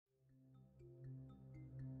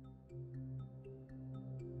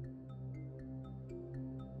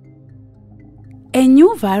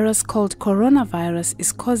new virus called coronavirus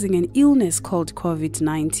is causing an illness called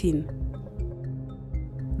COVID-19.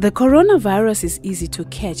 The coronavirus is easy to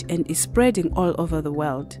catch and is spreading all over the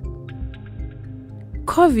world.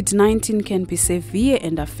 COVID-19 can be severe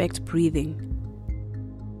and affect breathing.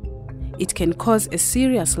 It can cause a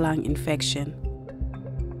serious lung infection.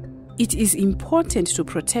 It is important to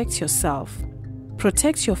protect yourself,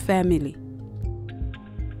 protect your family,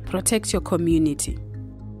 protect your community.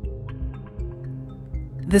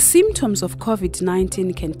 The symptoms of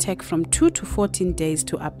COVID-19 can take from 2 to 14 days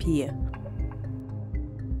to appear.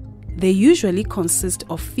 They usually consist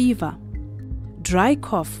of fever, dry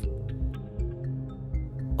cough,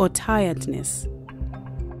 or tiredness.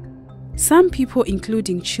 Some people,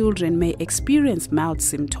 including children, may experience mild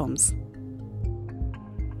symptoms.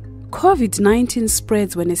 COVID-19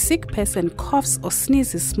 spreads when a sick person coughs or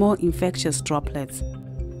sneezes small infectious droplets.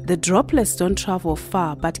 The droplets don't travel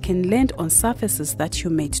far but can land on surfaces that you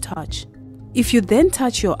may touch. If you then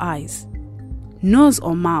touch your eyes, nose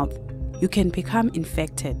or mouth, you can become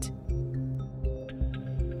infected.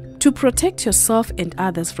 To protect yourself and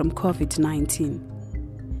others from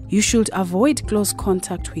COVID-19, you should avoid close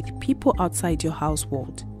contact with people outside your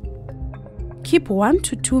household. Keep 1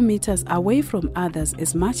 to 2 meters away from others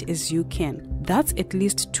as much as you can. That's at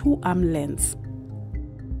least 2 arm lengths.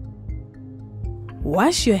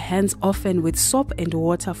 Wash your hands often with soap and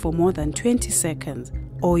water for more than 20 seconds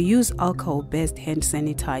or use alcohol-based hand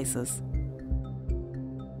sanitizers.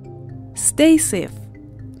 Stay safe.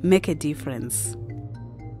 Make a difference.